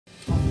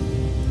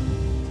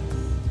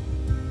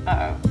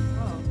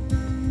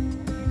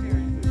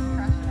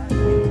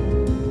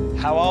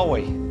How are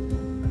we?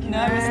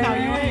 Nervous now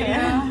you're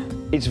here.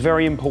 It's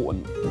very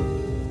important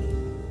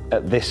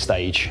at this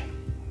stage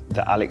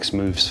that Alex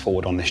moves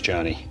forward on this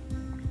journey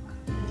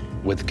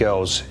with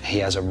girls he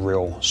has a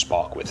real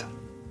spark with.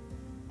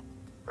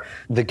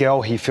 The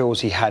girl he feels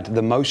he had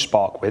the most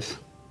spark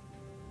with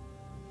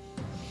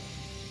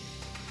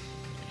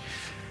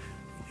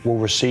will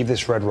receive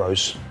this red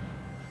rose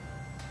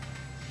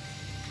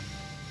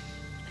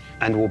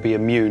and will be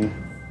immune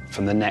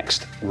from the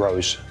next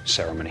rose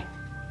ceremony.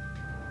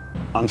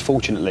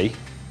 Unfortunately,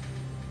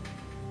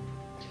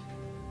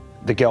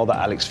 the girl that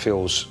Alex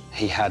feels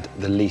he had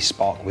the least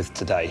spark with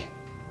today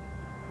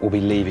will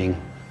be leaving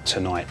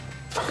tonight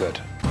for good.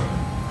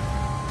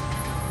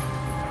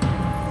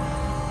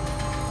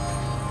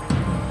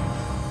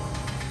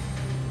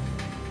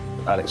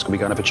 Alex, can we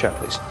go and have a chat,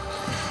 please?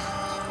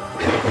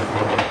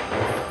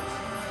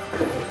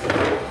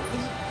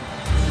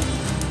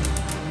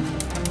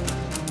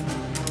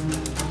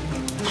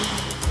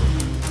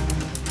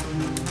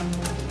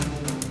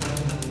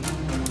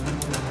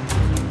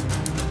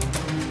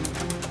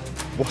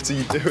 What are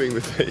you doing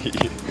with me?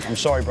 I'm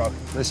sorry, bro.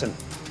 Listen,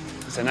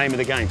 it's the name of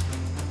the game.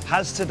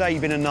 Has today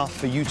been enough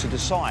for you to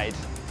decide,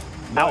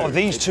 No, out of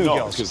these two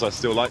girls, because I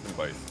still like them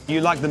both. you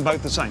like them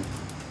both the same?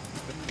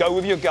 Go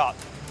with your gut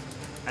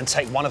and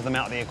take one of them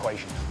out of the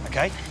equation,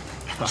 okay?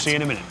 I'll see you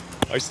in a minute.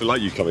 I used to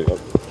like you coming up.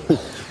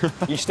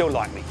 You still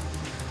like me.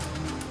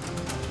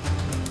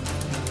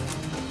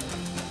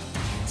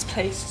 This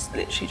place is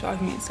literally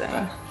driving me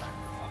insane.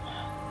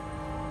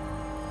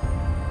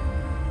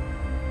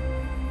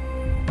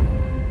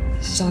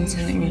 This is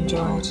something we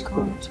enjoyed. Oh,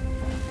 God.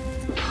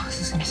 Oh,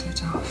 this is gonna be so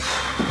tough.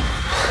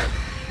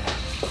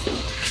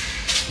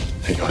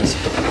 Hey, guys.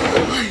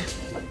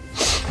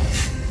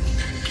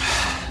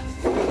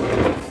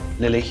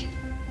 Lilly,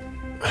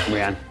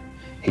 Reanne,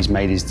 he's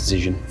made his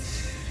decision.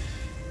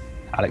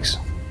 Alex.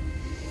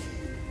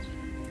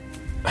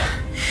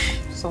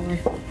 Sorry.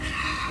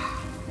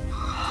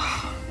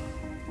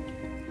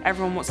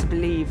 Everyone wants to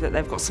believe that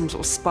they've got some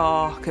sort of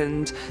spark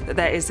and that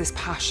there is this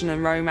passion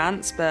and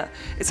romance, but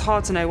it's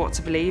hard to know what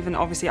to believe, and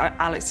obviously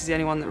Alex is the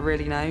only one that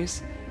really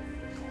knows.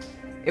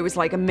 It was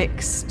like a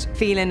mixed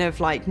feeling of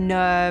like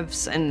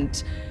nerves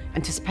and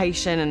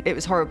anticipation, and it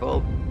was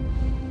horrible.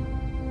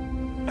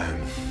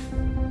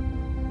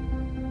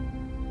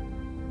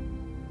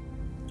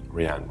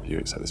 Reanne, will you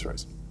accept this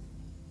rose?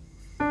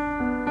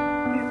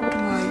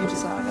 No, you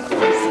deserve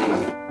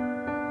it.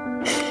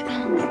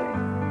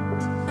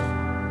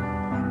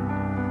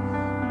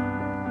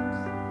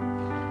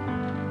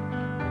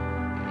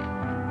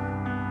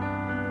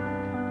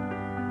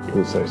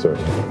 I'm so sorry.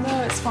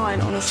 No, it's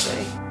fine,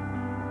 honestly.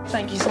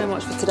 Thank you so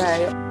much for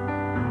today.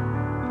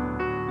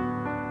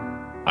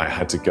 I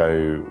had to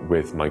go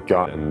with my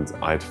gut, and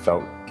I'd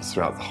felt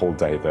throughout the whole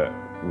day that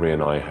Rhea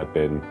and I had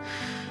been,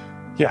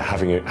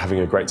 having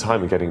a great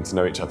time and getting to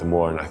know each other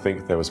more. And I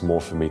think there was more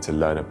for me to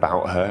learn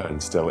about her,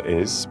 and still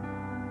is.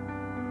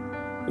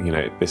 You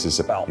know, this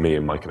is about me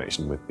and my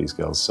connection with these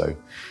girls.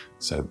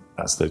 So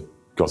that's the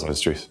God's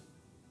honest truth.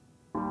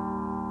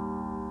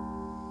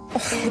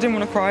 I didn't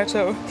want to cry at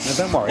all. No,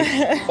 don't worry.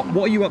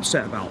 What are you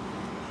upset about?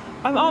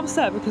 I'm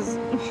upset because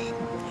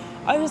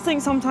I just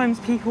think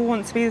sometimes people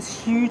want to be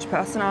this huge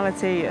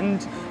personality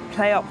and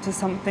play up to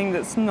something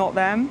that's not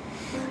them.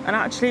 And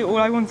actually, all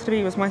I wanted to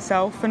be was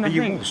myself. And I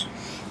think,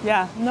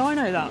 yeah, no, I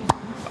know that.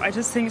 I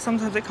just think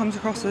sometimes it comes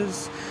across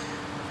as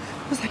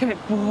just like a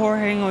bit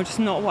boring or just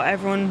not what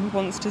everyone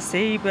wants to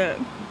see. But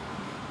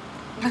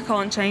I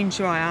can't change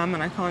who I am,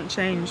 and I can't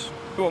change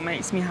what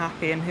makes me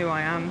happy and who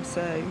I am,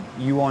 so...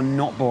 You are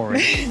not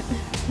boring.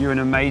 You're an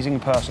amazing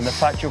person. The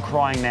fact you're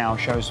crying now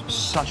shows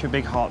such a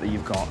big heart that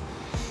you've got.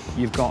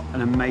 You've got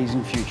an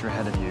amazing future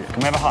ahead of you. Can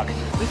we have a hug?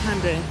 We can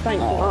do.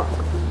 Thank you.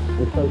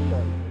 We're so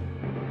sorry.